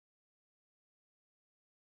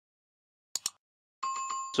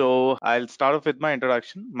So I'll start off with my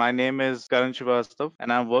introduction. My name is Karan Shivastav,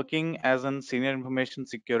 and I'm working as a senior information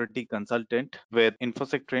security consultant with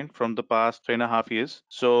InfoSec Train from the past 3.5 years.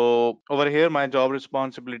 So over here, my job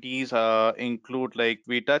responsibilities include like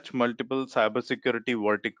we touch multiple cybersecurity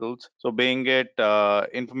verticals. So being it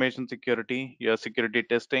information security, your security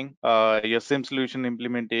testing, your SIM solution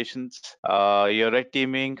implementations, your red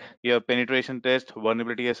teaming, your penetration test,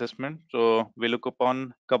 vulnerability assessment. So we look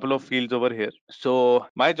upon a couple of fields over here. So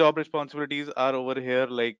my job responsibilities are over here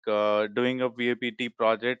like doing a VAPT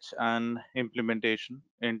projects and implementation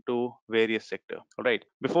into various sector. All right.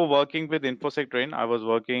 Before working with InfoSec Train, I was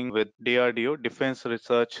working with DRDO, Defense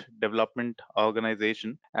Research Development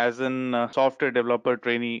Organization, as an software developer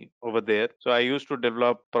trainee over there. So I used to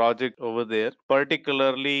develop project over there,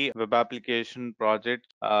 particularly web application projects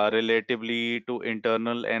relatively to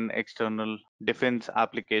internal and external defense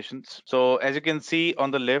applications. So as you can see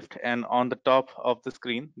on the left and on the top of the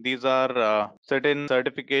screen, these are certain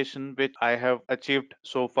certification which I have achieved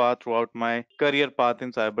so far throughout my career path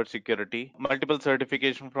in cybersecurity. Multiple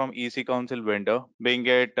certification from EC Council vendor, being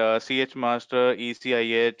it CH Master,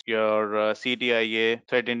 ECIH, your CTIA,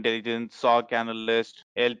 Threat Intelligence, SOC Analyst,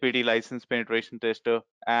 LPD License Penetration Tester,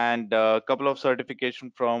 and a couple of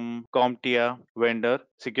certification from CompTIA vendor,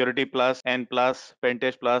 Security Plus, N Plus,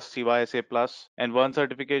 Pentest Plus, CYSA Plus, and one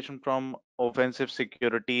certification from Offensive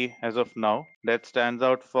Security as of now that stands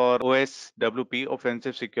out for OSWP,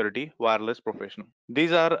 Offensive Security Wireless Professional.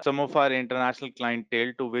 These are some of our international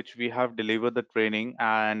clientele to which we have delivered the training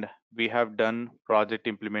and we have done project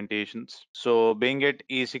implementations. So being it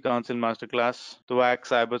EC Council Masterclass, TWAC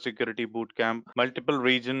Cybersecurity Bootcamp, multiple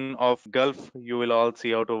region of Gulf you will all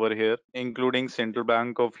see out over here, including Central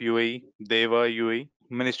Bank of UAE, DEWA UAE,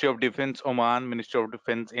 Ministry of Defense Oman, Ministry of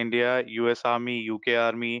Defense India, US Army, UK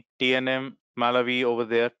Army, TNM Malawi over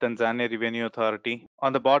there, Tanzania Revenue Authority.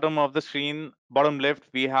 On the bottom of the screen, bottom left,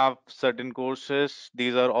 we have certain courses.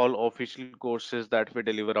 These are all official courses that we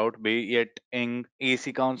deliver out, be it in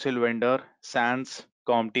AC Council vendor, SANS,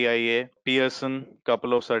 CompTIA, Pearson,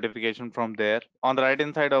 couple of certification from there. On the right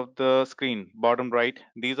hand side of the screen, bottom right,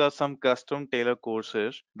 these are some custom tailor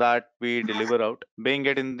courses that we deliver out, being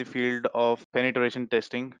it in the field of penetration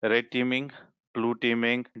testing, red teaming, blue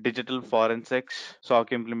teaming, digital forensics,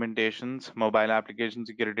 SOC implementations, mobile application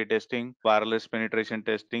security testing, wireless penetration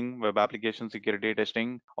testing, web application security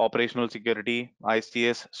testing, operational security,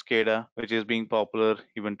 ICS, SCADA, which is being popular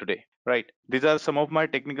even today. Right. These are some of my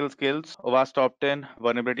technical skills. OWASP Top 10,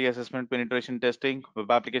 vulnerability assessment, penetration testing, web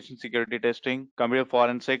application security testing, computer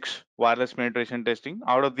forensics, wireless penetration testing.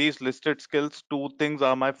 Out of these listed skills, two things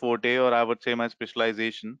are my forte, or I would say my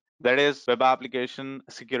specialization. That is web application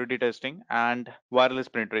security testing and wireless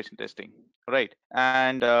penetration testing. Right.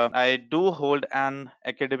 And I do hold an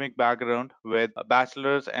academic background with a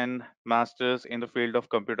bachelor's and master's in the field of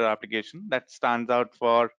computer application that stands out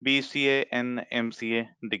for BCA and MCA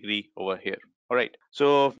degree over here. All right.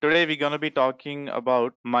 So today we're going to be talking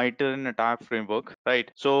about MITRE and attack framework.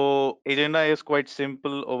 Right. So agenda is quite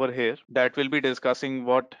simple over here. That will be discussing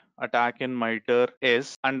what attack in MITRE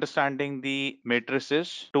is, understanding the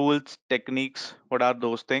matrices, tools, techniques, what are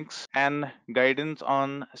those things, and guidance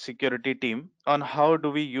on security team on how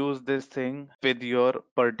do we use this thing with your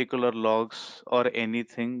particular logs or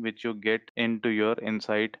anything which you get into your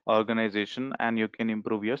inside organization, and you can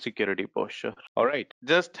improve your security posture. All right,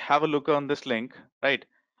 just have a look on this link. Right,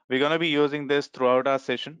 we're going to be using this throughout our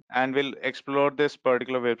session, and we'll explore this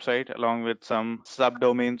particular website along with some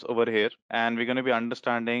subdomains over here, and we're going to be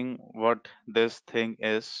understanding what this thing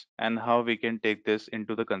is and how we can take this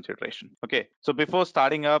into the consideration. Okay, so before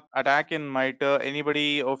starting up attack in MITRE,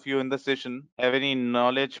 anybody of you in the session have any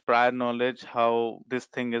knowledge, prior knowledge, how this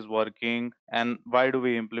thing is working and why do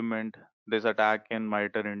we implement this attack in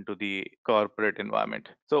MITRE into the corporate environment?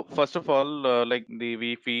 So first of all,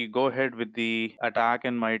 if we go ahead with the attack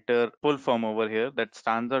in MITRE full form over here, that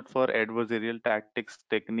stands out for adversarial tactics,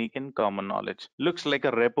 technique, and common knowledge. Looks like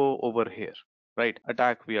a repo over here. Right,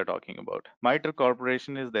 attack we are talking about. MITRE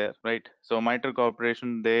Corporation is there, right? So MITRE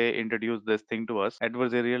Corporation, they introduced this thing to us: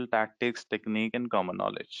 adversarial tactics, technique, and common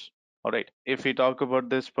knowledge. All right, if we talk about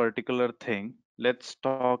this particular thing, let's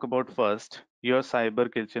talk about first your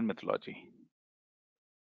cyber kill chain methodology.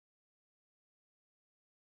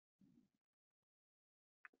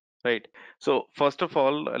 Right. So first of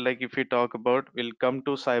all, like if we talk about, we'll come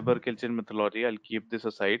to cyber kitchen mythology. I'll keep this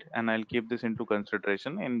aside and I'll keep this into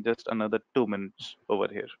consideration in just another 2 minutes over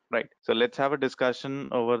here. Right. So let's have a discussion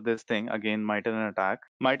over this thing again, MITRE and attack.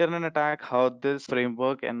 MITRE and attack, how this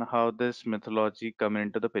framework and how this mythology come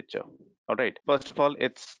into the picture. All right. First of all,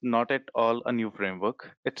 it's not at all a new framework.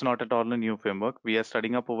 It's not at all a new framework. We are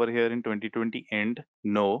studying up over here in 2020 end.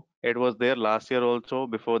 No, it was there last year also,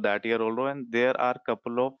 before that year also, and there are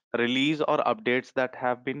couple of release or updates that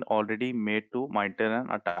have been already made to MITRE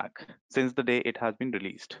and attack since the day it has been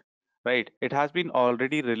released. Right. It has been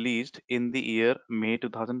already released in the year May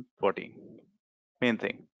 2014. Main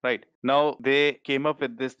thing, right? Now they came up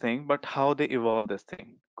with this thing, but how they evolved this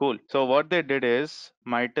thing? Cool. So what they did is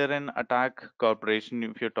MITRE and Attack Corporation,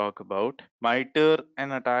 if you talk about MITRE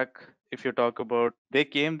and Attack, if you talk about, they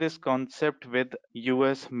came this concept with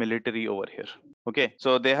US military over here. Okay,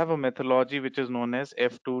 so they have a methodology which is known as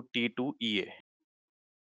F2T2EA.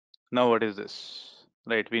 Now what is this?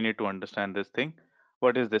 Right, we need to understand this thing.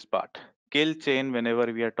 What is this part? Kill chain,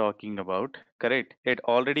 whenever we are talking about, correct, it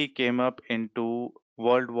already came up into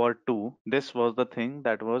World War II. This was the thing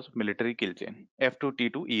that was military kill chain,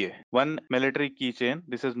 F2T2EA. One military keychain,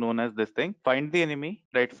 this is known as this thing. Find the enemy,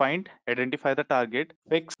 right? Find, identify the target,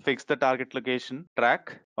 fix the target location,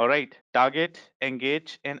 track, all right, target,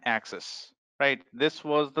 engage, and access. Right, this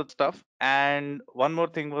was the stuff. And one more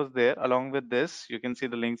thing was there along with this. You can see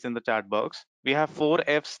the links in the chat box. We have 4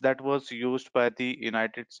 Fs that was used by the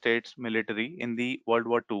United States military in the World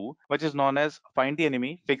War II, which is known as find the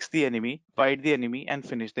enemy, fix the enemy, fight the enemy, and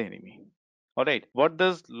finish the enemy. All right. What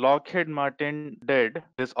does Lockheed Martin did,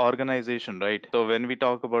 this organization, right? So when we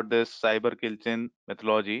talk about this cyber kill chain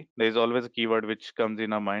methodology, there is always a keyword which comes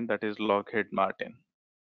in our mind, that is Lockheed Martin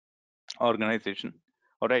organization.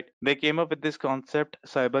 All right, they came up with this concept,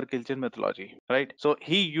 cyber kill chain methodology, right? So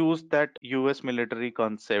he used that US military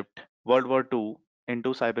concept, World War II, into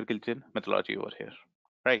cyber kill chain methodology over here,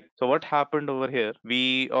 right? So what happened over here,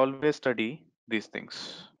 we always study these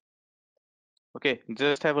things. Okay,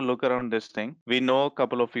 just have a look around this thing. We know a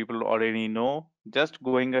couple of people already know. Just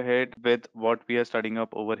going ahead with what we are studying up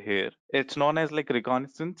over here. It's known as like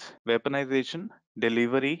reconnaissance, weaponization,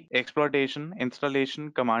 delivery, exploitation,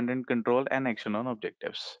 installation, command and control, and action on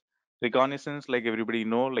objectives. Reconnaissance, like everybody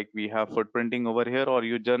know, like we have footprinting over here, or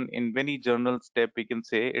you in any journal step, we can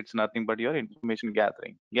say it's nothing but your information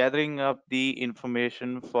gathering. Gathering up the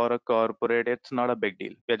information for a corporate, it's not a big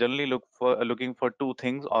deal. We are generally looking for two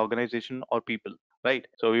things: organization or people, right?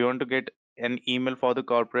 So we want to get an email for the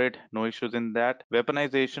corporate, no issues in that.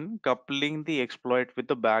 Weaponization, coupling the exploit with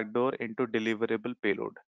the backdoor into deliverable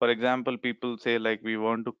payload. For example, people say like we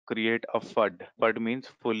want to create a FUD. FUD means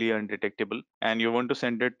fully undetectable, and you want to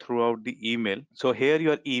send it throughout the email. So here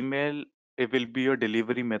your email, it will be your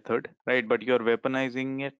delivery method, right? But you're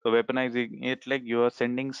weaponizing it like you are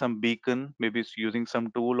sending some beacon, maybe it's using some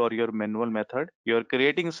tool or your manual method. You're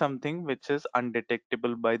creating something which is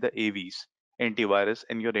undetectable by the AVs, antivirus,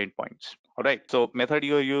 and your endpoints. All right. So method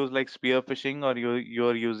you use like spear phishing, or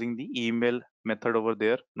you're using the email method over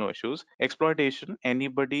there, no issues. Exploitation,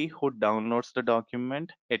 anybody who downloads the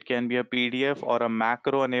document, it can be a PDF or a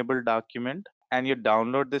macro enabled document, and you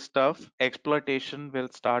download this stuff, exploitation will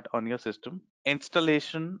start on your system.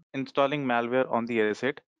 Installation, installing malware on the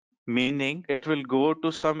asset, meaning it will go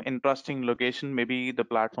to some interesting location. Maybe the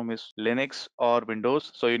platform is Linux or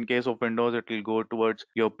Windows. So in case of Windows, it will go towards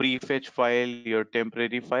your prefetch file, your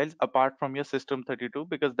temporary files, apart from your system 32,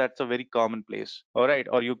 because that's a very common place. All right.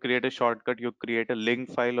 Or you create a shortcut, you create a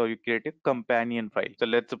link file, or you create a companion file. So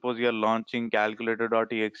let's suppose you're launching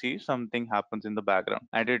calculator.exe, something happens in the background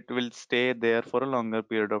and it will stay there for a longer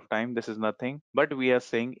period of time. This is nothing, but we are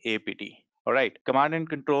saying apt. All right, command and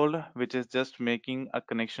control, which is just making a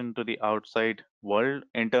connection to the outside world,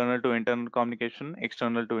 internal to internal communication,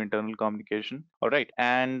 external to internal communication. All right,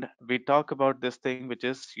 and we talk about this thing, which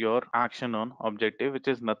is your action on objective, which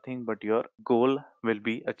is nothing but your goal will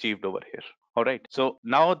be achieved over here. All right, so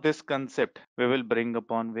now this concept we will bring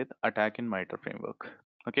upon with attack in MITRE framework.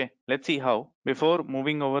 Okay, let's see how. Before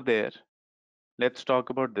moving over there, let's talk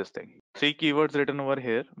about this thing. 3 keywords written over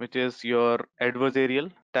here, which is your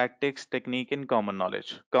adversarial, tactics, technique, and common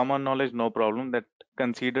knowledge. Common knowledge, no problem. That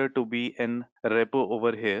considered to be an repo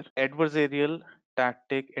over here. Adversarial,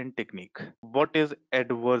 tactic, and technique. What is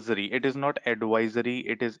adversary? It is not advisory,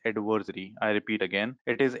 it is adversary. I repeat again,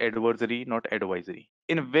 it is adversary, not advisory.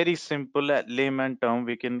 In very simple layman term,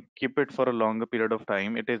 we can keep it for a longer period of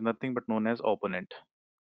time. It is nothing but known as opponent.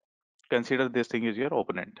 Consider this thing is your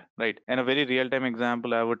opponent, right? And a very real time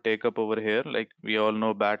example I would take up over here, like we all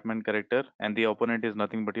know Batman character, and the opponent is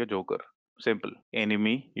nothing but your Joker. Simple.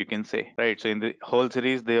 Enemy, you can say. Right. So in the whole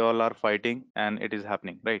series, they all are fighting and it is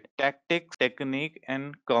happening. Right. Tactics, technique,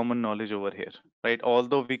 and common knowledge over here. Right.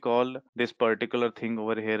 Although we call this particular thing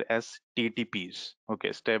over here as TTPs.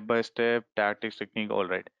 Okay. Step by step, tactics, technique. All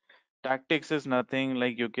right. Tactics is nothing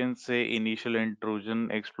like you can say initial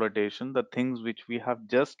intrusion, exploitation, the things which we have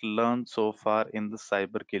just learned so far in the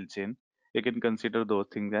cyber kill chain. You can consider those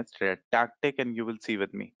things as tactic, and you will see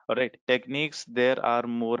with me. All right, techniques. There are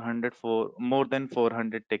more than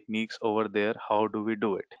 400 techniques over there. How do we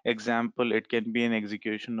do it? Example: it can be an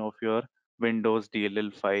execution of your Windows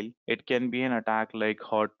DLL file. It can be an attack like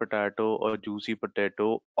hot potato or juicy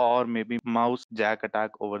potato, or maybe mouse jack attack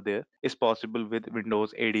over there is possible with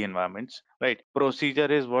Windows AD environments, right?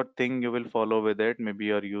 Procedure is what thing you will follow with it. Maybe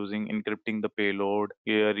you're using encrypting the payload,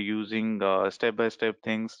 you're using step by step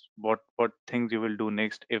things, what things you will do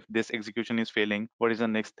next if this execution is failing, what is the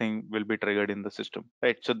next thing will be triggered in the system,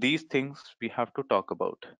 right? So these things we have to talk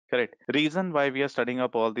about. Correct. Reason why we are studying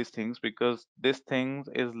up all these things, because this thing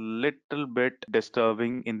is little bit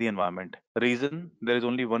disturbing in the environment. Reason, there is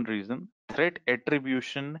only one reason. Threat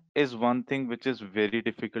attribution is one thing which is very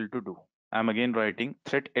difficult to do. I'm again writing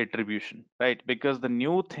threat attribution, right? Because the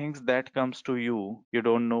new things that comes to you, you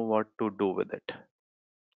don't know what to do with it,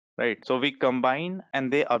 right? So we combine and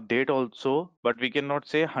they update also, but we cannot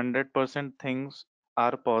say 100% things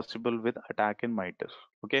are possible with attack and MITRE.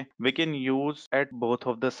 Okay, we can use at both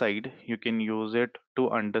of the side. You can use it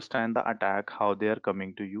to understand the attack, how they are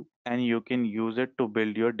coming to you, and you can use it to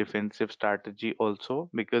build your defensive strategy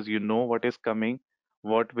also, because you know what is coming,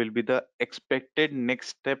 what will be the expected next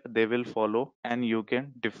step they will follow, and you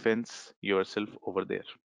can defense yourself over there.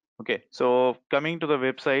 Okay, so coming to the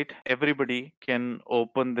website, everybody can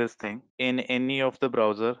open this thing in any of the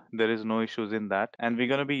browser. There is no issues in that. And we're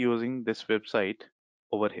going to be using this website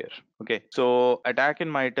over here. Okay, so attack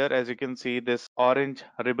in MITRE, as you can see, this orange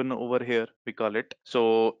ribbon over here, we call it.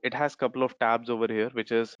 So it has couple of tabs over here,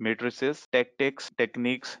 which is matrices, tactics,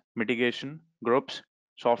 techniques, mitigation, groups,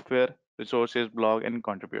 software, resources, blog, and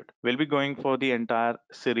contribute. We'll be going for the entire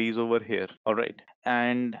series over here. All right.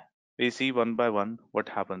 And we see one by one what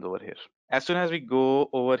happens over here. As soon as we go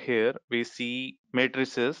over here, we see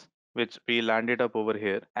matrices, which we landed up over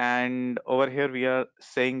here. And over here, we are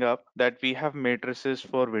saying up that we have matrices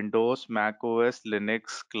for Windows, Mac OS,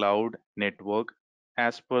 Linux, cloud, network.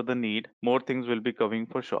 As per the need, more things will be coming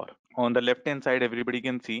for sure. On the left hand side, everybody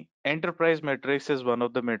can see enterprise matrix is one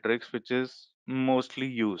of the metrics which is mostly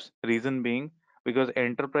used. Reason being, because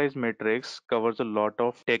enterprise matrix covers a lot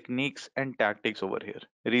of techniques and tactics over here.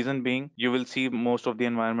 Reason being, you will see most of the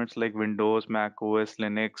environments like Windows, Mac OS,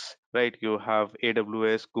 Linux, right? You have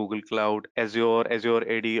AWS, Google Cloud, Azure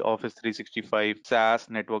AD, Office 365, SaaS,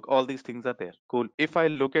 network, all these things are there. Cool. If I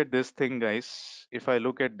look at this thing, guys, if I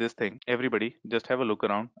look at this thing, everybody just have a look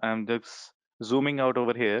around. I'm just zooming out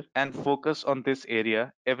over here and focus on this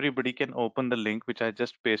area. Everybody can open the link which I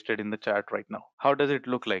just pasted in the chat right now. How does it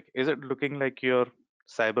look like? Is it looking like your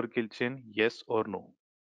cyber kill chain? Yes or no?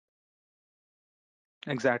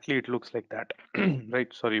 Exactly, it looks like that.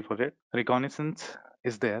 Right, sorry for it. Reconnaissance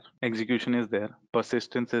is there, execution is there,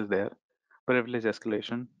 persistence is there, privilege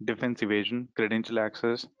escalation, defense evasion, credential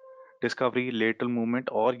access, discovery, lateral movement,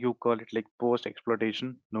 or you call it like post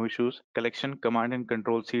exploitation, no issues. Collection, command and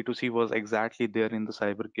control, C2C was exactly there in the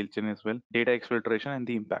cyber kill chain as well. Data exfiltration and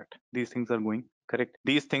the impact. These things are going correct.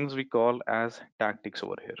 These things we call as tactics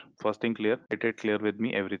over here. First thing clear, it clear with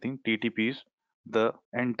me everything. TTPs, the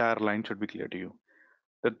entire line should be clear to you.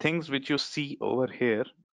 The things which you see over here,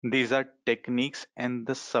 these are techniques and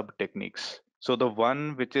the sub techniques. So the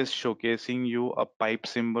one which is showcasing you a pipe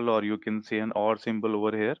symbol, or you can say an or symbol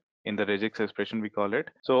over here, in the regex expression we call it.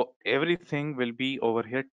 So everything will be over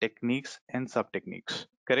here techniques and sub techniques.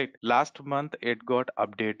 Correct. Last month it got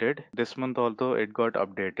updated. This month also it got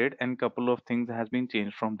updated, and couple of things has been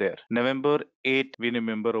changed from there. November 8, we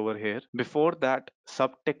remember over here. Before that,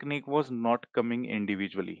 sub technique was not coming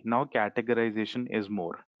individually. Now categorization is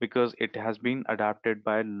more, because it has been adapted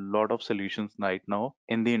by a lot of solutions right now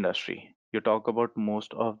in the industry. You talk about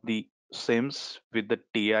most of the sims with the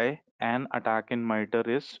TI, and attack in MITRE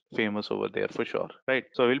is famous over there for sure, right?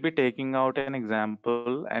 So we'll be taking out an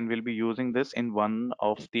example and we'll be using this in one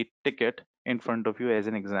of the ticket in front of you as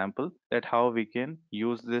an example, that how we can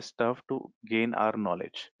use this stuff to gain our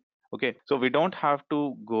knowledge. Okay, so we don't have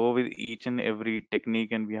to go with each and every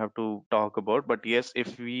technique and we have to talk about, but yes,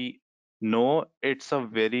 if we know, it's a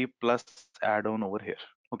very plus add-on over here.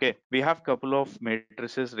 Okay, we have couple of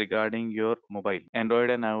matrices regarding your mobile, Android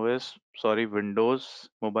and iOS. Sorry, Windows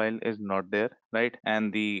mobile is not there, right?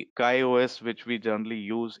 And the Kai OS, which we generally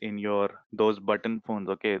use in your those button phones,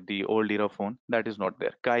 okay, the old era phone, that is not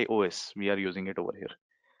there. Kai OS, we are using it over here.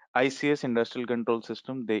 ICS industrial control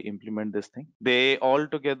system, they implement this thing. They all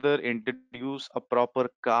together introduce a proper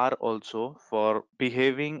car also for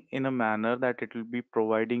behaving in a manner that it will be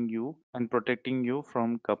providing you and protecting you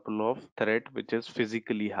from couple of threat which is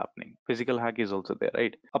physically happening. Physical hack is also there,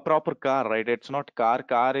 right? A proper car, right? It's not car.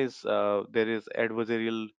 Car is there is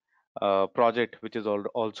adversarial project which is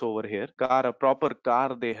also over here. Car, a proper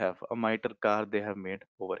car they have, a MITRE car they have made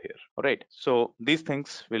over here. All right. So these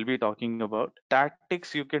things we'll be talking about.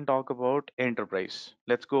 Tactics you can talk about enterprise.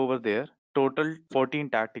 Let's go over there. Total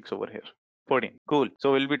 14 tactics over here. 14. Cool.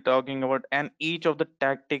 So we'll be talking about, and each of the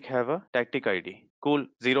tactic have a tactic ID. Cool.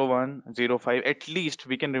 01, 05. At least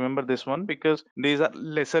we can remember this one because these are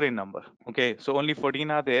lesser in number. Okay. So only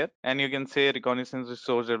 14 are there, and you can say reconnaissance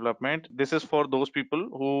resource development. This is for those people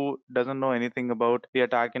who doesn't know anything about the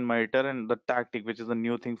attack in MITRE and the tactic, which is a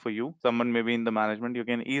new thing for you. Someone maybe in the management, you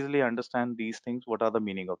can easily understand these things. What are the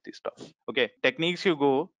meaning of this stuff? Okay. Techniques you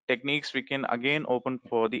go. Techniques we can again open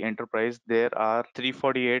for the enterprise. There are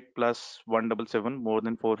 348 plus 177, more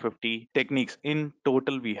than 450 techniques in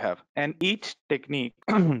total we have. And each technique,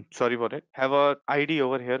 sorry for it, have a ID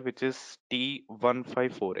over here, which is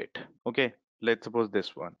T1548. Okay. Let's suppose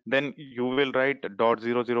this one. Then you will write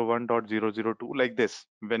 .001, .002 like this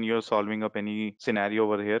when you're solving up any scenario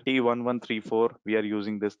over here. T1134, we are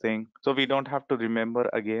using this thing. So we don't have to remember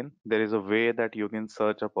again. There is a way that you can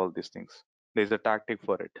search up all these things. There's a tactic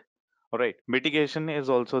for it. All right. Mitigation is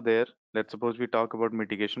also there. Let's suppose we talk about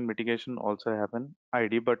mitigation. Mitigation also have an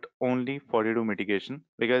ID, but only 42 mitigation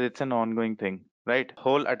because it's an ongoing thing, right?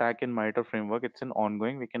 Whole attack in MITRE framework, it's an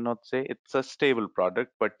ongoing. We cannot say it's a stable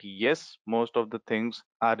product, but yes, most of the things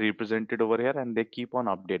are represented over here and they keep on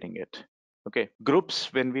updating it. Okay,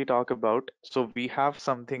 groups when we talk about, so we have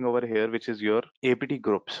something over here which is your APT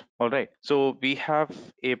groups. All right, so we have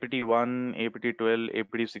APT 1, APT 12,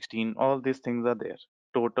 APT 16, all these things are there.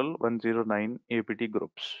 Total 109 APT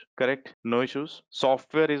groups. Correct? No issues.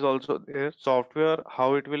 Software is also there. Software,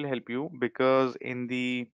 how it will help you, because in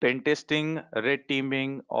the pen testing, red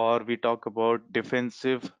teaming, or we talk about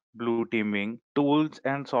defensive blue teaming, tools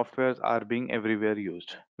and softwares are being everywhere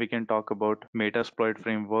used. We can talk about Metasploit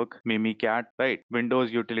framework, Mimikatz, right?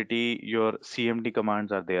 Windows utility, your CMD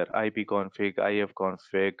commands are there. ipconfig,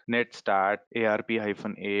 ifconfig, netstat,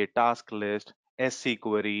 arp-a, task list, SC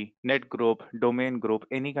query, net group, domain group,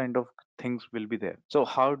 any kind of things will be there. So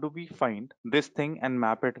how do we find this thing and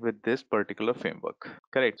map it with this particular framework?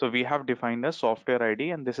 Correct. So we have defined a software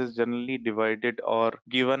ID, and this is generally divided or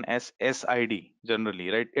given as SID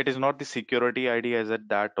generally, right? It is not the security ID as at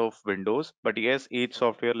that of Windows, but yes, each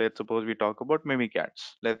software, let's suppose we talk about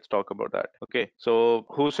Mimikatz. Let's talk about that. Okay. So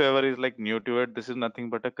whosoever is like new to it, this is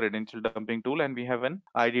nothing but a credential dumping tool, and we have an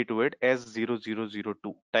ID to it as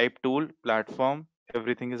 0002. Type tool, platform,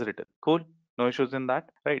 everything is written. Cool. No issues in that,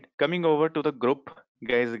 right? Coming over to the group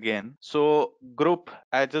guys again. So group,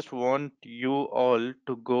 I just want you all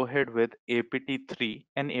to go ahead with APT3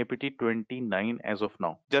 and APT29 as of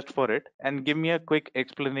now, just for it, and give me a quick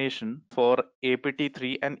explanation for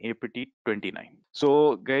APT3 and APT29.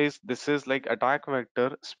 So guys, this is like attack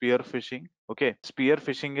vector spear phishing. Okay, spear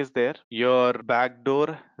phishing is there. Your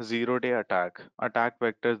backdoor 0-day attack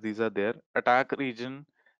vectors, these are there. Attack region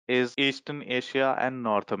is Eastern Asia and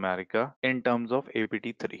North America in terms of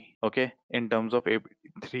APT3. Okay, in terms of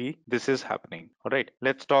APT3, this is happening. All right,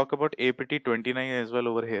 let's talk about APT29 as well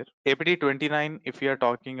over here. APT29, if we are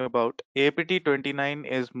talking about, APT29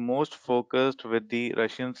 is most focused with the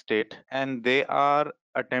Russian state, and they are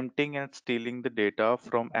attempting at stealing the data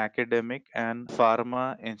from academic and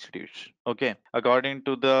pharma institutes. Okay, according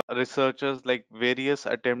to the researchers, like various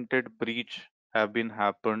attempted breach have been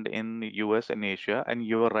happened in US and Asia, and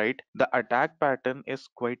you are right, the attack pattern is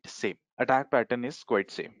quite same. Attack pattern is quite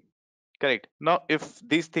same. Correct. Now, if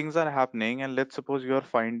these things are happening, and let's suppose you are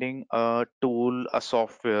finding a tool, a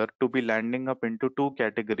software to be landing up into two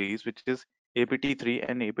categories, which is APT3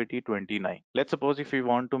 and APT29. Let's suppose if we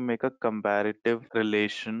want to make a comparative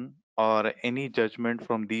relation or any judgment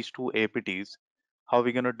from these two APTs, how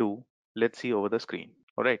we gonna do? Let's see over the screen.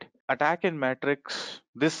 All right. Attack in matrix.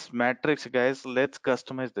 This matrix, guys, let's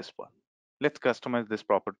customize this one. Let's customize this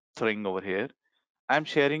proper thing over here. I'm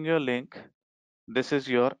sharing your link. This is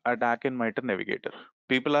your attack in MITRE navigator.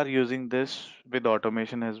 People are using this with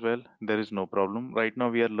automation as well. There is no problem. Right now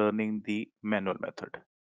we are learning the manual method.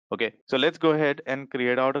 Okay, so let's go ahead and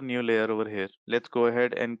create out a new layer over here. Let's go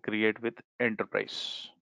ahead and create with enterprise.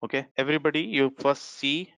 Okay, everybody, you first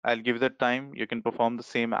see, I'll give the time, you can perform the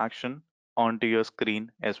same action onto your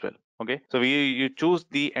screen as well. Okay, so you choose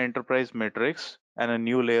the enterprise matrix and a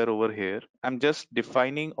new layer over here. I'm just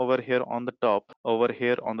defining over here on the top, over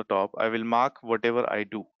here on the top, I will mark whatever I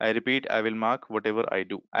do. I repeat, I will mark whatever I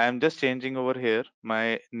do. I am just changing over here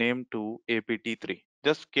my name to APT3.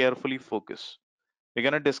 Just carefully focus. We're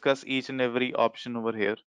going to discuss each and every option over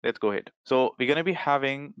here. Let's go ahead. So we're going to be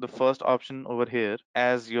having the first option over here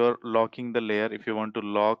as you're locking the layer. If you want to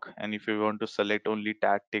lock and if you want to select only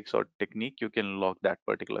tactics or technique, you can lock that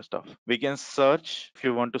particular stuff. We can search if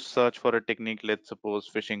you want to search for a technique. Let's suppose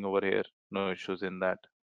fishing over here. No issues in that.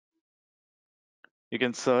 You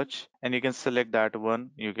can search and you can select that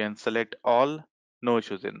one. You can select all, no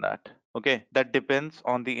issues in that. Okay, that depends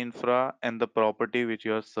on the infra and the property which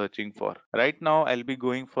you are searching for. Right now, I'll be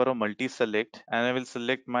going for a multi-select and I will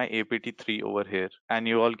select my APT3 over here. And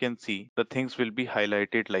you all can see the things will be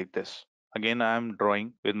highlighted like this. Again, I am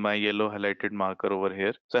drawing with my yellow highlighted marker over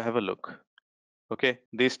here. So have a look. Okay,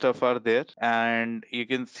 these stuff are there and you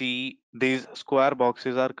can see these square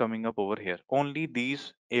boxes are coming up over here. Only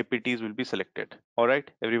these APTs will be selected. All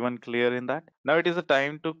right, everyone clear in that? Now it is the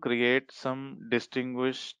time to create some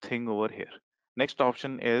distinguished thing over here. Next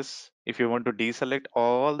option is if you want to deselect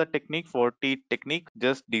all the technique, 40 technique,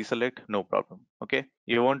 just deselect, no problem. Okay,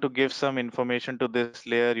 you want to give some information to this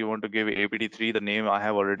layer, you want to give APT3, the name I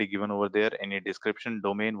have already given over there, any description,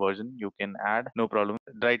 domain, version, you can add, no problem.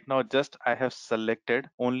 Right now, just I have selected,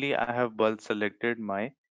 only I have bulk selected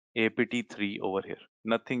my APT3 over here.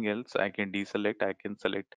 Nothing else. I can deselect, I can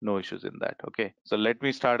select, no issues in that. Okay, so let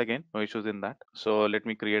me start again, no issues in that. So let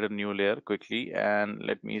me create a new layer quickly and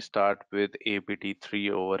let me start with APT3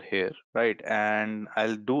 over here, right? And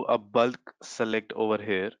I'll do a bulk select over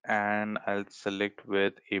here and I'll select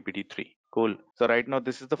with APT3. Cool. So right now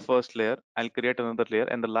this is the first layer. I'll create another layer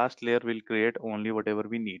and the last layer will create only whatever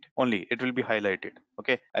we need. Only it will be highlighted.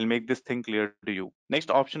 Okay. I'll make this thing clear to you. Next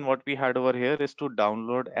option what we had over here is to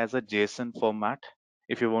download as a JSON format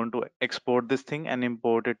if you want to export this thing and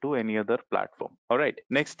import it to any other platform. All right.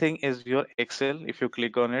 Next thing is your Excel. If you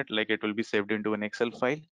click on it, like it will be saved into an Excel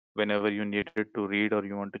file whenever you need it to read or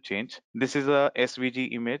you want to change. This is a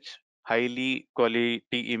SVG image, highly quality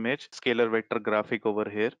image, scalar vector graphic over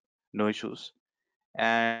here, no issues.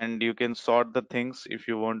 And you can sort the things if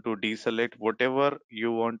you want to deselect whatever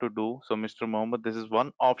you want to do. So Mr. Mohammed, this is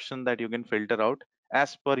one option that you can filter out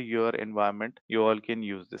as per your environment. You all can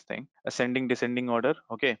use this thing, ascending descending order.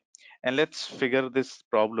 Okay, and let's figure this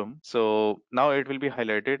problem. So now it will be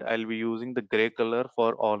highlighted. I'll be using the gray color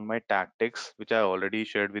for all my tactics, which I already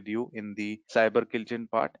shared with you in the cyber kitchen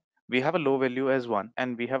part. We have a low value as 1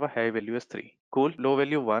 and we have a high value as 3. Cool. Low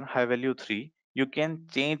value 1, high value 3. You can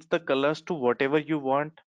change the colors to whatever you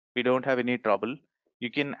want. We don't have any trouble. You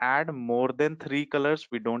can add more than 3 colors.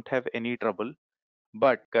 We don't have any trouble.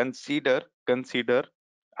 But consider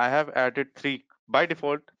I have added 3 by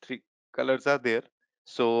default. 3 colors are there.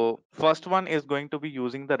 So first one is going to be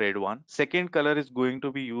using the red one, second color is going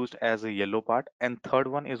to be used as a yellow part, and third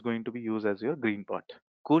one is going to be used as your green part.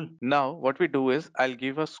 Cool. Now what we do is I'll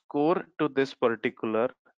give a score to this particular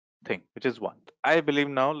thing, which is 1. I believe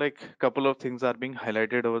now like couple of things are being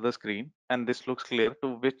highlighted over the screen and this looks clear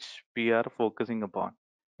to which we are focusing upon.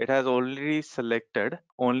 It has already selected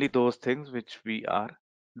only those things which we are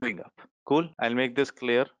doing up. Cool. I'll make this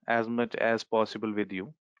clear as much as possible with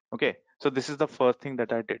you. Okay. So this is the first thing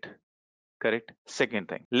that I did. Correct. Second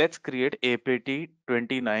thing, let's create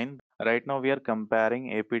APT29. Right now we are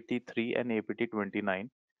comparing APT3 and APT29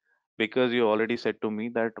 because you already said to me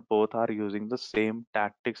that both are using the same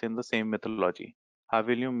tactics in the same methodology. How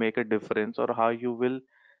will you make a difference or how you will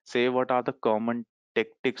say what are the common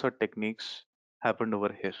tactics or techniques happened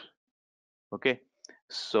over here? Okay,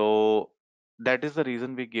 so that is the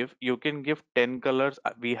reason we give. You can give 10 colors,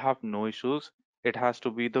 we have no issues. It has to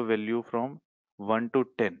be the value from 1 to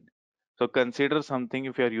 10. So consider something,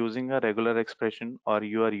 if you are using a regular expression or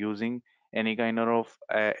you are using any kind of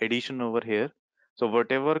addition over here, so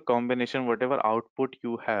whatever combination, whatever output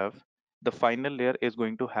you have, the final layer is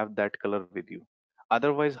going to have that color with you.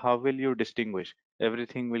 Otherwise, how will you distinguish?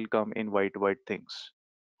 Everything will come in white things.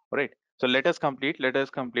 Right. So let us complete.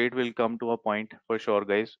 We'll come to a point for sure,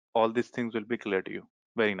 guys. All these things will be clear to you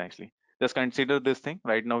very nicely. Just consider this thing.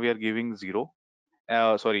 Right now we are giving 0,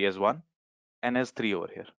 sorry, as 1 and as 3 over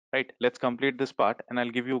here. Right. Let's complete this part and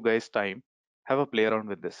I'll give you guys time. Have a play around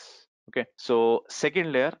with this. Okay. So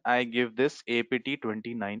second layer, I give this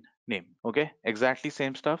APT29. name. Okay, exactly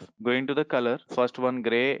same stuff. Going to the color, first one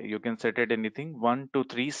gray, you can set it anything. One, two,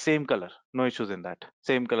 three, same color. No issues in that.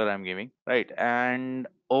 Same color I'm giving, right? And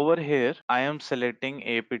over here, I am selecting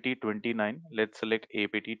APT 29. Let's select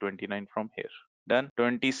APT 29 from here. Done.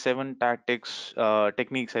 27 tactics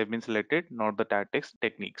techniques have been selected, not the tactics,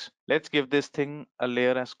 techniques. Let's give this thing a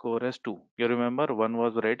layer as score as 2. You remember one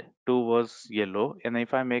was red, 2 was yellow, and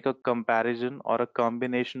if I make a comparison or a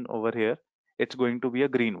combination over here, it's going to be a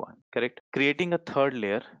green one, correct? Creating a third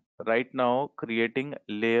layer. Right now, creating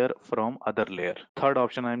layer from other layer. Third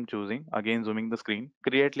option I'm choosing, again zooming the screen.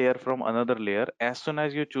 Create layer from another layer. As soon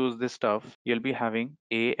as you choose this stuff, you'll be having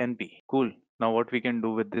A and B. Cool. Now what we can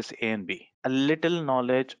do with this A and B? A little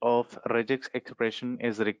knowledge of regex expression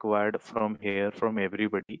is required from here, from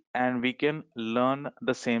everybody, and we can learn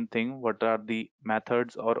the same thing. What are the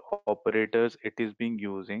methods or operators it is being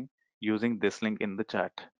using this link in the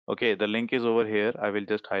chat. Okay, the link is over here. I will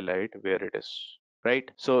just highlight where it is.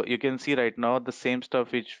 Right, so you can see right now the same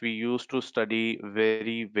stuff which we used to study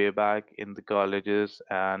very way back in the colleges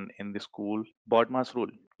and in the school. BODMAS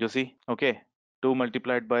rule, you see. Okay, 2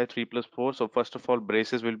 multiplied by 3 plus 4. So first of all,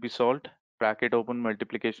 braces will be solved. Bracket open,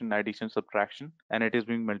 multiplication, addition, subtraction, and it is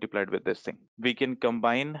being multiplied with this thing. We can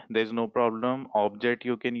combine, there's no problem. Object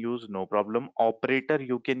you can use, no problem. Operator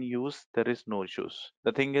you can use, there is no issues.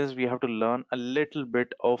 The thing is, we have to learn a little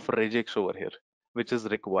bit of regex over here, which is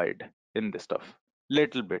required in this stuff.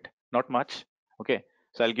 Little bit, not much. Okay,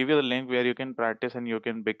 so I'll give you the link where you can practice and you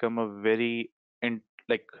can become a very in,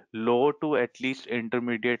 like low to at least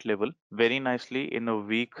intermediate level very nicely in a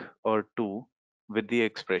week or two with the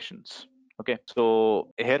expressions. Okay,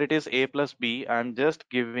 so here it is A plus B. I'm just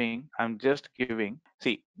giving,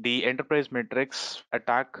 see, the enterprise matrix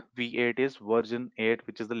attack V8 is version 8,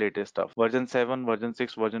 which is the latest stuff. Version 7, version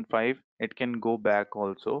 6, version 5, it can go back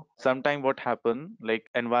also. Sometime what happen, like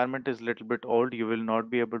environment is little bit old, you will not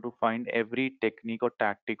be able to find every technique or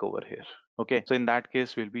tactic over here. Okay, so in that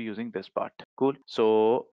case, we'll be using this part. Cool.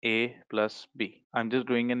 So A plus B. I'm just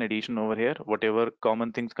doing an addition over here. Whatever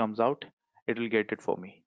common things comes out, it will get it for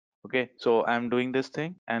me. Okay, so I'm doing this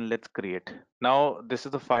thing and let's create. Now, this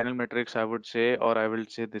is the final matrix, I would say, or I will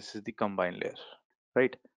say this is the combined layer,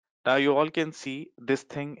 right? Now you all can see this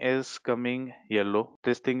thing is coming yellow,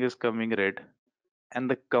 this thing is coming red, and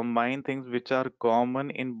the combined things which are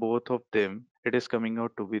common in both of them, it is coming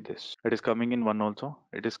out to be this. It is coming in one also,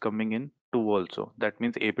 it is coming in two also. That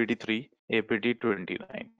means APT3,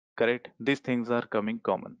 APT29. Correct? These things are coming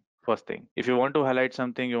common. First thing. If you want to highlight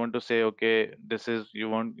something, you want to say, okay, this is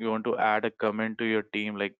you want to add a comment to your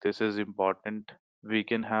team like this is important. We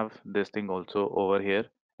can have this thing also over here.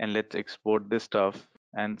 And let's export this stuff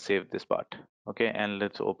and save this part. Okay, and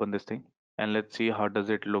let's open this thing and let's see how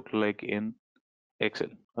does it look like in Excel.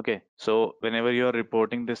 Okay, so whenever you are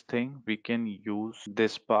reporting this thing, we can use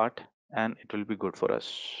this part and it will be good for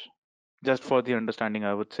us. Just for the understanding,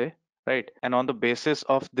 I would say, right? And on the basis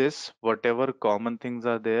of this, whatever common things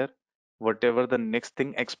are there, whatever the next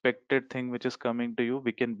thing, expected thing which is coming to you,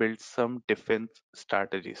 we can build some defense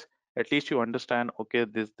strategies. At least you understand, okay,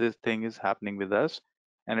 this thing is happening with us,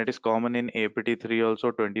 and it is common in APT3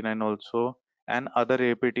 also, 29 also, and other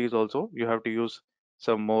APTs also. You have to use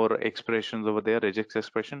some more expressions over there, regex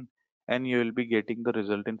expression, and you will be getting the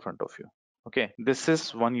result in front of you. Okay, this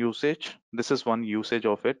is one usage. This is one usage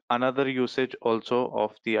of it. Another usage also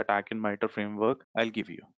of the attack in MITRE framework, I'll give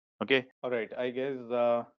you. Okay. All right. I guess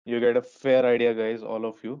you get a fair idea, guys, all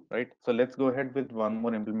of you, right? So let's go ahead with one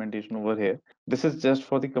more implementation over here. This is just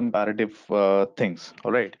for the comparative things.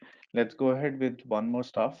 All right. Let's go ahead with one more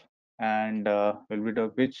stuff. And will we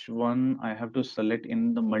talk which one I have to select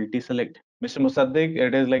in the multi-select? Mr. Musaddiq,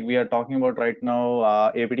 it is like we are talking about right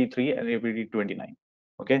now APT3 and APT29.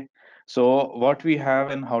 Okay. So what we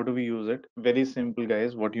have and how do we use it? Very simple,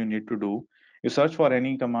 guys. What you need to do, you search for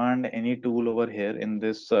any command, any tool over here in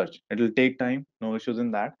this search. It will take time, no issues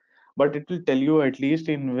in that, but it will tell you at least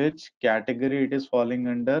in which category it is falling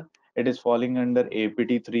under. It is falling under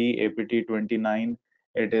APT3, APT29.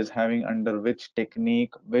 It is having under which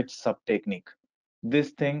technique, which sub technique. This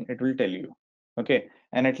thing it will tell you. Okay,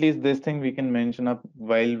 and at least this thing we can mention up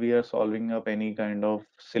while we are solving up any kind of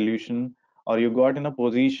solution, or you got in a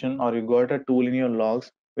position or you got a tool in your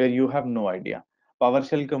logs where you have no idea.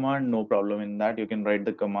 PowerShell command, no problem in that. You can write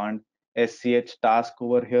the command sch task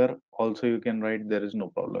over here. Also, you can write, there is no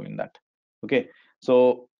problem in that. Okay,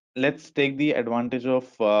 so let's take the advantage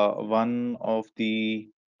of one of the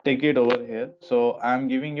ticket over here. So I'm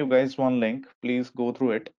giving you guys one link. Please go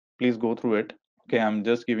through it. Please go through it. Okay, I'm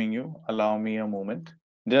just giving you. Allow me a moment.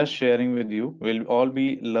 Just sharing with you. We'll all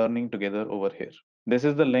be learning together over here. This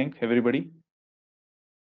is the link, everybody.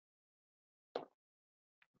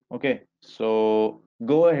 Okay, so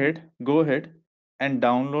go ahead and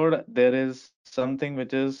download. There is something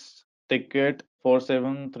which is ticket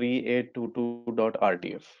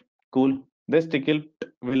 473822.rtf. Cool. This ticket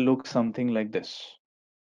will look something like this.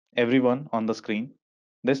 Everyone on the screen,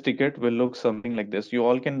 this ticket will look something like this. You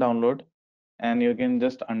all can download and you can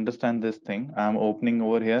just understand this thing. I'm opening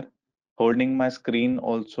over here, holding my screen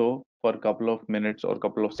also for a couple of minutes or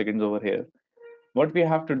couple of seconds over here. What we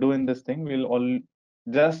have to do in this thing, we'll all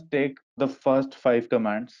just take the first five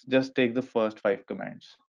commands. Just take the first five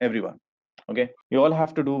commands, everyone. Okay, you all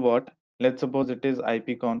have to do what? Let's suppose it is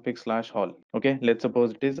ipconfig slash all. Okay, let's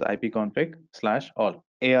suppose it is ipconfig slash all.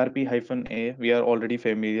 ARP hyphen A, we are already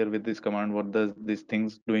familiar with this command. What does these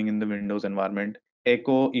things doing in the Windows environment?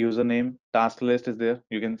 Echo username, task list is there.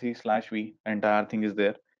 You can see slash V, entire thing is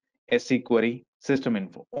there. SC query, system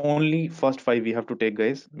info. Only first five we have to take,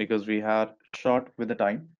 guys, because we are short with the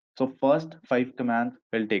time. So first five commands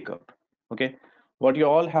will take up. Okay. What you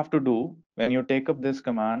all have to do when you take up this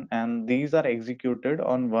command, and these are executed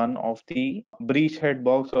on one of the breach head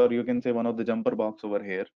box, or you can say one of the jumper box over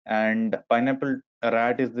here. And pineapple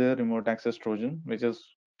rat is the remote access trojan, which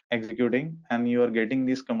is executing, and you are getting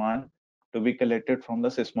this command to be collected from the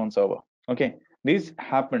sysmon server. Okay, these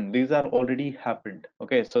are already happened.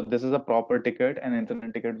 Okay, so this is a proper ticket, an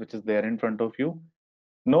internet ticket which is there in front of you.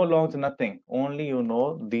 No logs, nothing, only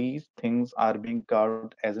these things are being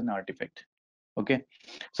carved as an artifact. Okay,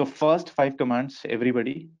 so first five commands,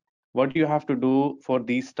 everybody, what you have to do for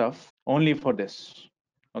these stuff, only for this.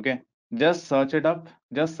 Okay, just search it up,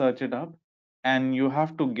 and you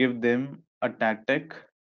have to give them a tactic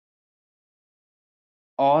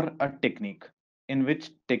or a technique, in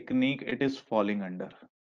which technique it is falling under.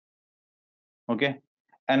 Okay.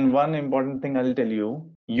 And one important thing I'll tell you,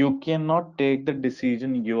 you cannot take the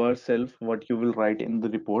decision yourself what you will write in the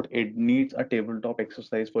report. It needs a tabletop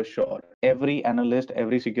exercise for sure. Every analyst,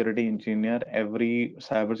 every security engineer, every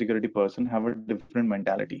cybersecurity person have a different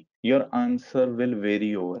mentality. Your answer will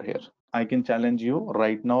vary over here. I can challenge you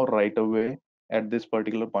right now, right away at this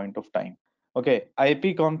particular point of time. Okay,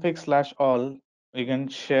 ipconfig slash all, you can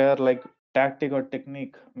share like tactic or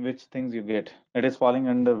technique, which things you get. It is falling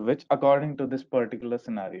under which according to this particular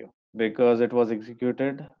scenario, because it was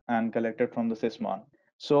executed and collected from the sysmon.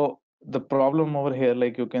 So the problem over here,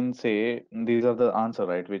 like you can say, these are the answer,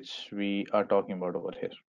 right, which we are talking about over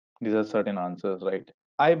here. These are certain answers, right?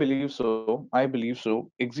 I believe so.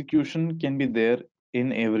 Execution can be there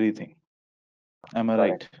in everything. Am I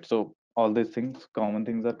right? Correct. So all these things, common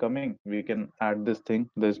things are coming. We can add this thing.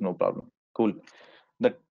 There's no problem. Cool.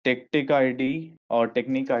 The tactic ID or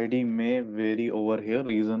technique ID may vary over here.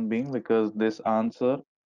 Reason being because this answer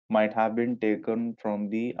might have been taken from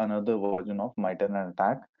the another version of MITRE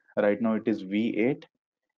ATT&CK. Right now it is V8.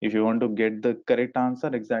 If you want to get the correct answer,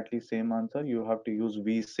 exactly same answer, you have to use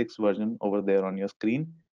V6 version over there on your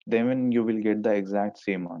screen. Then you will get the exact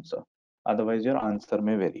same answer. Otherwise, your answer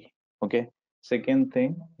may vary. Okay. Second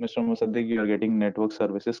thing, Mr. Musaddiq, you are getting network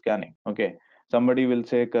services scanning. Okay. Somebody will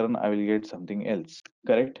say, Karan, I will get something else.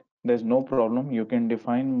 Correct? There's no problem. You can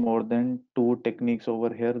define more than two techniques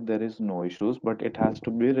over here. There is no issues, but it has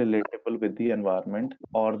to be relatable with the environment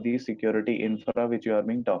or the security infra which you are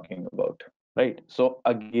being talking about. Right. So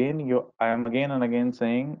again, I am again and again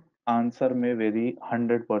saying answer may vary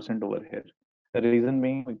 100% over here. The reason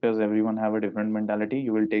being because everyone have a different mentality.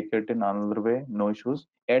 You will take it in another way, no issues.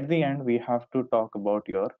 At the end, we have to talk about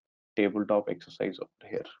your tabletop exercise over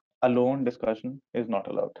here. Alone discussion is not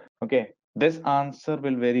allowed. Okay. This answer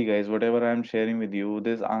will vary, guys. Whatever I am sharing with you,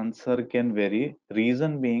 this answer can vary.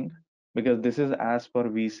 Reason being because this is as per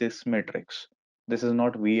V6 matrix. This is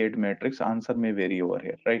not V8 matrix. Answer may vary over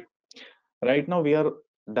here, right? Right now we are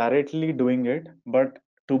directly doing it, but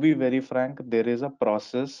to be very frank, there is a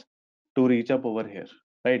process to reach up over here,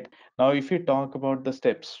 right? Now if we talk about the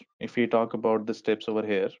steps, over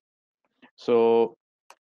here, so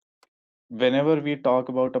whenever we talk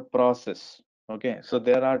about a process, okay, so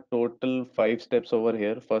there are total five steps over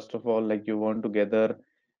here. First of all, like you want to gather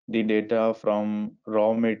the data from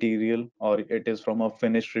raw material or it is from a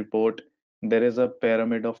finished report. There is a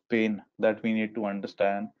pyramid of pain that we need to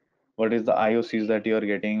understand. What is the IOCs that you are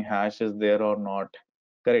getting, hash is there or not?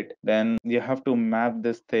 Correct. Then you have to map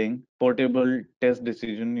this thing, portable test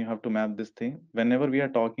decision, you have to map this thing. Whenever we are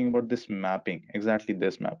talking about this mapping, exactly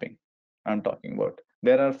this mapping I'm talking about,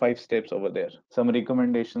 there are five steps over there. Some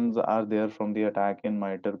recommendations are there from the attack in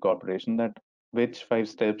MITRE corporation that which five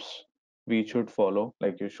steps we should follow.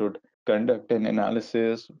 Like you should conduct an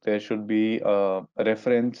analysis, there should be a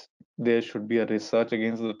reference, there should be a research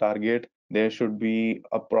against the target, There should be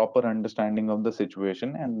a proper understanding of the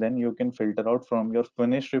situation, and then you can filter out from your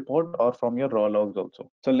finished report or from your raw logs also.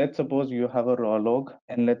 So let's suppose you have a raw log,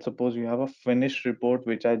 and let's suppose you have a finished report,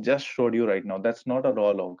 which I just showed you right now. That's not a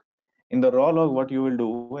raw log. In the raw log, what you will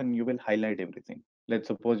do, and you will highlight everything. Let's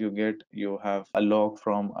suppose you have a log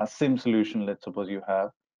from a sim solution, let's suppose you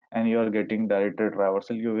have, and you are getting directory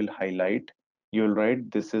traversal. You will highlight, you will write,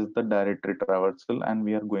 this is the directory traversal and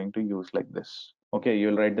we are going to use like this. Okay,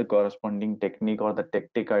 you'll write the corresponding technique or the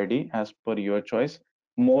tactic ID as per your choice.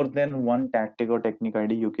 More than one tactic or technique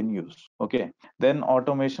ID you can use. Okay, then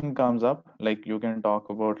automation comes up. Like you can talk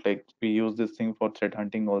about, like we use this thing for threat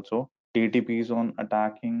hunting also. TTPs on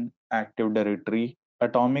attacking active directory,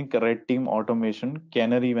 atomic red team automation,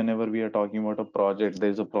 canary. Whenever we are talking about a project,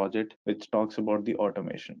 there's a project which talks about the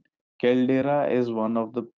automation. Caldera is one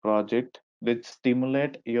of the project which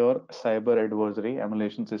stimulate your cyber adversary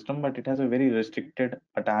emulation system, but it has a very restricted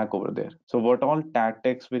attack over there. So what all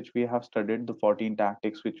tactics which we have studied, the 14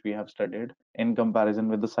 tactics which we have studied in comparison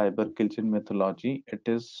with the cyber killchain methodology, it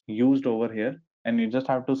is used over here, and you just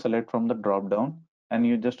have to select from the drop down, and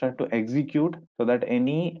you just have to execute so that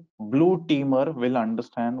any blue teamer will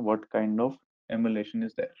understand what kind of emulation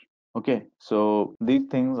is there. Okay, so these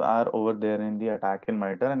things are over there in the attack in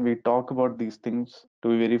MITRE, and we talk about these things, to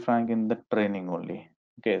be very frank, in the training only.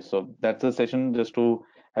 Okay, so that's the session just to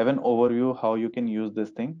have an overview how you can use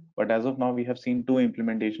this thing. But as of now, we have seen two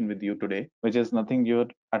implementation with you today, which is nothing your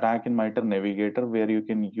attack in MITRE navigator, where you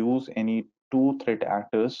can use any two threat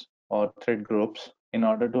actors or threat groups in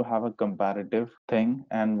order to have a comparative thing.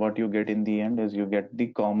 And what you get in the end is you get the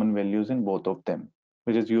common values in both of them,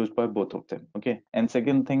 which is used by both of them. Okay, and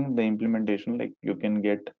second thing, the implementation, like you can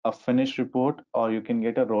get a finished report or you can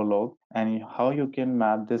get a raw log, and how you can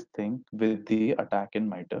map this thing with the attack in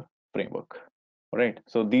MITRE framework. All right,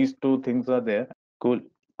 so these two things are there. Cool.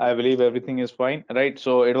 I believe everything is fine, right?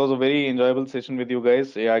 So it was a very enjoyable session with you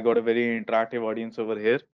guys. Yeah, I got a very interactive audience over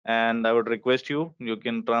here, and I would request you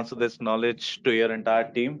can transfer this knowledge to your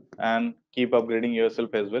entire team and keep upgrading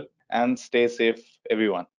yourself as well. And stay safe,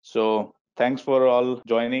 everyone. So thanks for all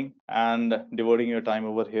joining and devoting your time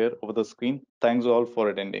over here over the screen. Thanks all for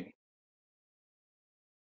attending.